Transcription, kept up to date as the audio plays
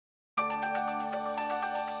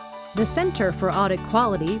The Center for Audit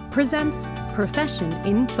Quality presents Profession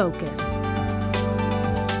in Focus.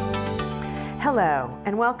 Hello,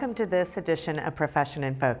 and welcome to this edition of Profession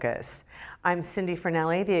in Focus. I'm Cindy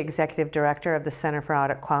Fornelli, the Executive Director of the Center for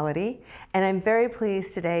Audit Quality, and I'm very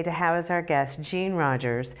pleased today to have as our guest Jean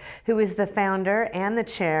Rogers, who is the founder and the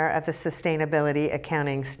chair of the Sustainability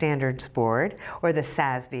Accounting Standards Board, or the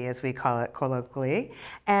SASB as we call it colloquially,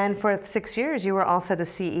 and for 6 years you were also the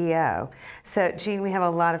CEO. So Jean, we have a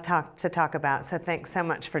lot of to talk about, so thanks so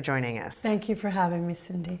much for joining us. Thank you for having me,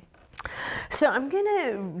 Cindy. So I'm going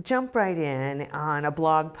to jump right in on a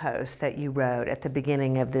blog post that you wrote at the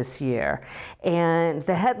beginning of this year. And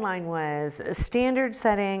the headline was, "Standard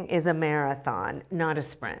setting is a marathon, not a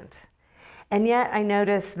sprint." And yet I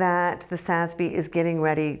noticed that the SASB is getting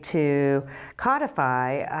ready to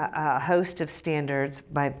codify a host of standards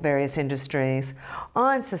by various industries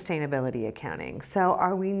on sustainability accounting. So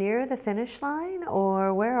are we near the finish line,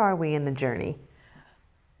 or where are we in the journey?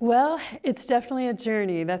 Well, it's definitely a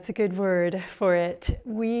journey. That's a good word for it.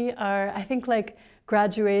 We are, I think, like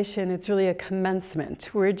graduation, it's really a commencement.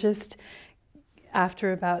 We're just,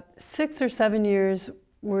 after about 6 or 7 years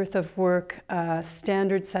worth of work,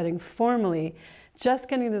 standard setting formally, just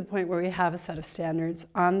getting to the point where we have a set of standards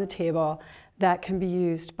on the table that can be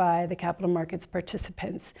used by the capital markets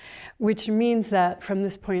participants, which means that from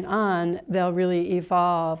this point on, they'll really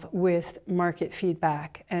evolve with market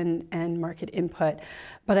feedback and market input.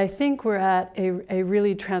 But I think we're at a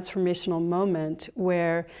really transformational moment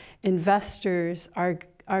where investors are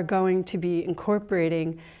going to be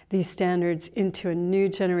incorporating these standards into a new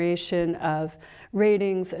generation of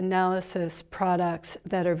ratings, analysis, products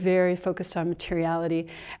that are very focused on materiality.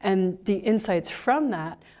 And the insights from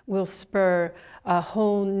that will spur a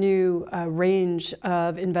whole new range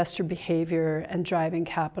of investor behavior and driving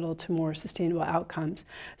capital to more sustainable outcomes.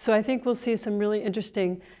 So I think we'll see some really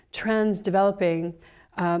interesting trends developing,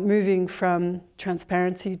 moving from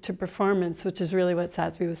transparency to performance, which is really what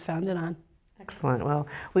SASB was founded on. Excellent. Well,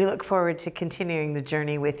 we look forward to continuing the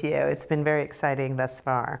journey with you. It's been very exciting thus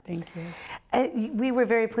far. Thank you. We were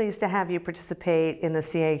very pleased to have you participate in the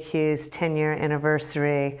CAQ's 10-year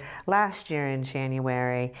anniversary last year in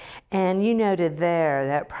January. And you noted there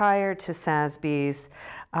that prior to SASB's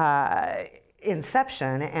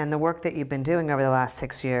inception and the work that you've been doing over the last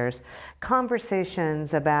 6 years,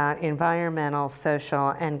 conversations about environmental, social,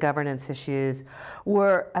 and governance issues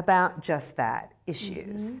were about just that,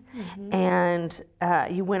 issues. And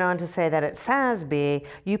you went on to say that at SASB,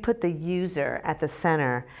 you put the user at the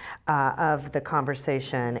center of the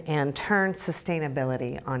conversation and turned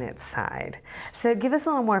sustainability on its side. So give us a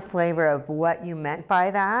little more flavor of what you meant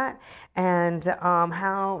by that and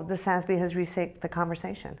how the SASB has reshaped the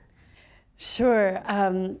conversation. Sure.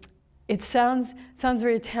 It sounds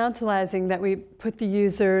very tantalizing that we put the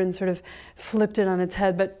user and sort of flipped it on its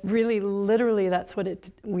head, but really, literally, that's what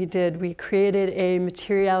we did. We created a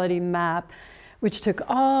materiality map which took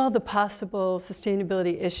all the possible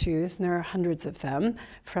sustainability issues, and there are hundreds of them,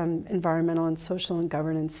 from environmental and social and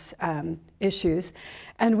governance issues,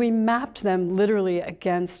 and we mapped them literally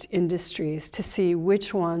against industries to see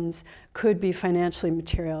which ones could be financially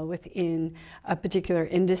material within a particular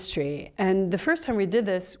industry. And the first time we did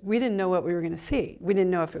this, we didn't know what we were going to see. We didn't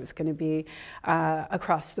know if it was going to be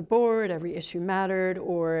across the board, every issue mattered,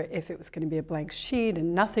 or if it was going to be a blank sheet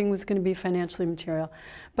and nothing was going to be financially material.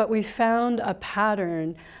 But we found a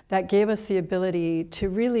pattern that gave us the ability to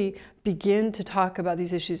really begin to talk about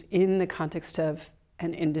these issues in the context of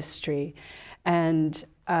an industry and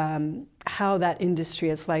how that industry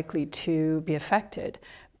is likely to be affected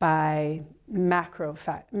by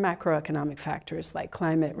macroeconomic factors like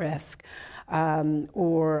climate risk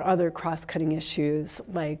or other cross-cutting issues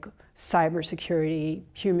like cybersecurity,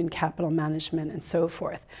 human capital management, and so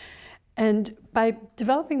forth. And by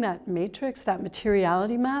developing that matrix, that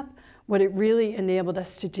materiality map, what it really enabled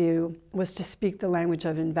us to do was to speak the language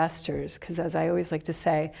of investors, because as I always like to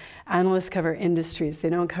say, analysts cover industries, they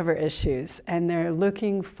don't cover issues, and they're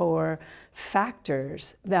looking for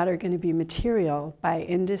factors that are going to be material by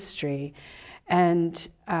industry, and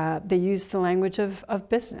they use the language of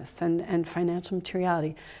business and financial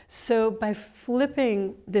materiality. So by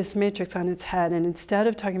flipping this matrix on its head, and instead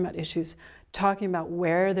of talking about issues, talking about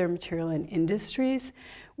where they're material in industries,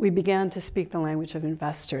 we began to speak the language of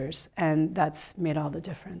investors, and that's made all the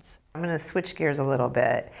difference. I'm going to switch gears a little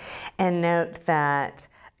bit and note that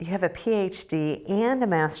you have a PhD and a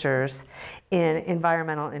master's in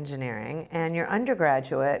environmental engineering, and your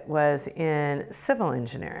undergraduate was in civil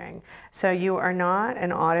engineering. So you are not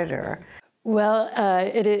an auditor. Well,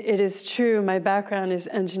 it is true. My background is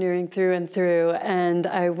engineering through and through, and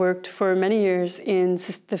I worked for many years in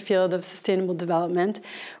the field of sustainable development,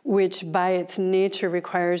 which by its nature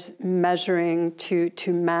requires measuring to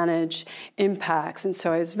manage impacts. And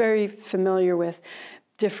so I was very familiar with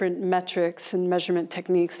different metrics and measurement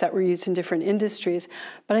techniques that were used in different industries.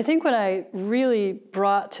 But I think what I really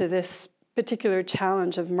brought to this particular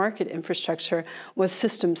challenge of market infrastructure was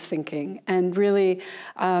systems thinking, and really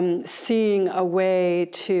seeing a way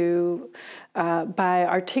to, by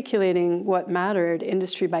articulating what mattered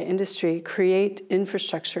industry by industry, create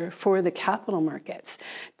infrastructure for the capital markets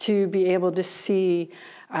to be able to see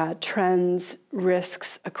trends,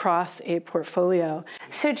 risks across a portfolio.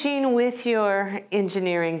 So Jean, with your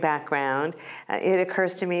engineering background, it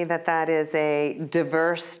occurs to me that that is a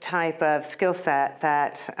diverse type of skill set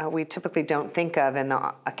that we typically don't think of in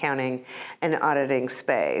the accounting and auditing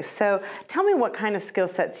space. So tell me what kind of skill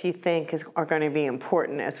sets you think are going to be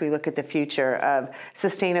important as we look at the future of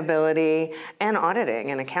sustainability and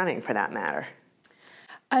auditing and accounting for that matter.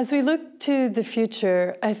 As we look to the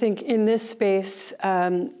future, I think in this space,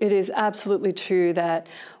 it is absolutely true that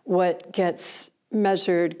what gets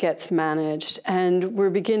measured gets managed, and we're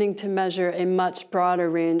beginning to measure a much broader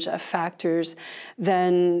range of factors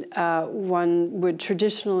than one would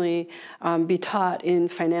traditionally be taught in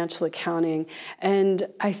financial accounting. And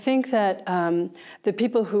I think that the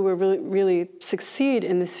people who will really succeed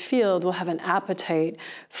in this field will have an appetite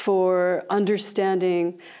for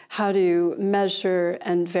understanding how to measure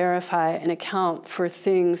and verify and account for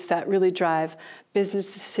things that really drive business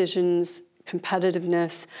decisions,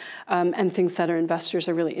 competitiveness, and things that our investors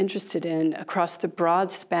are really interested in across the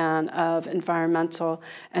broad span of environmental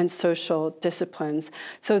and social disciplines.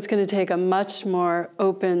 So it's going to take a much more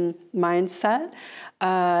open mindset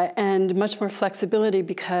and much more flexibility,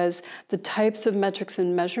 because the types of metrics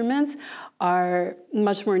and measurements are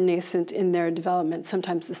much more nascent in their development.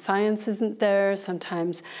 Sometimes the science isn't there,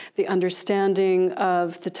 sometimes the understanding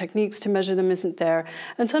of the techniques to measure them isn't there,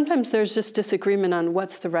 and sometimes there's just disagreement on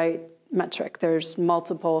what's the right metric. There's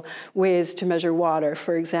multiple ways to measure water,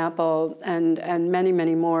 for example, and many,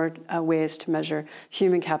 many more ways to measure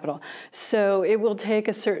human capital. So it will take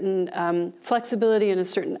a certain flexibility and a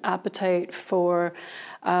certain appetite for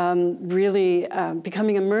really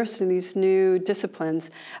becoming immersed in these new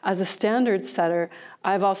disciplines. As a standard setter,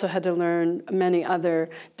 I've also had to learn many other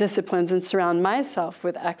disciplines and surround myself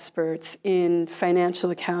with experts in financial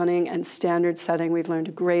accounting and standard setting. We've learned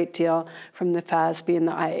a great deal from the FASB and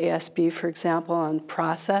the IASB, for example, on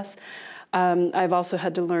process. I've also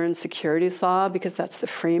had to learn securities law, because that's the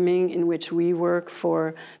framing in which we work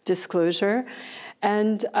for disclosure.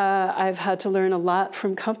 And I've had to learn a lot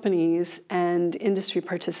from companies and industry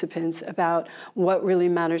participants about what really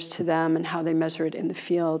matters to them and how they measure it in the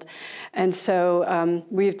field. And so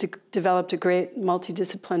we've developed a great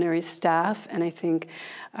multidisciplinary staff, and I think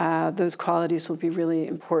those qualities will be really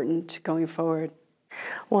important going forward.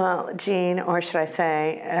 Well, Jean, or should I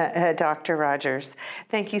say, Dr. Rogers,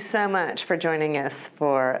 thank you so much for joining us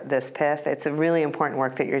for this PIF. It's a really important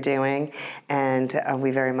work that you're doing, and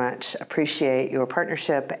we very much appreciate your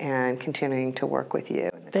partnership and continuing to work with you.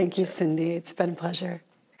 Thank you, Cindy. It's been a pleasure.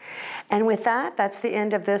 And with that, that's the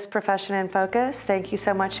end of this Profession in Focus. Thank you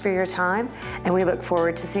so much for your time, and we look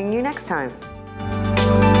forward to seeing you next time.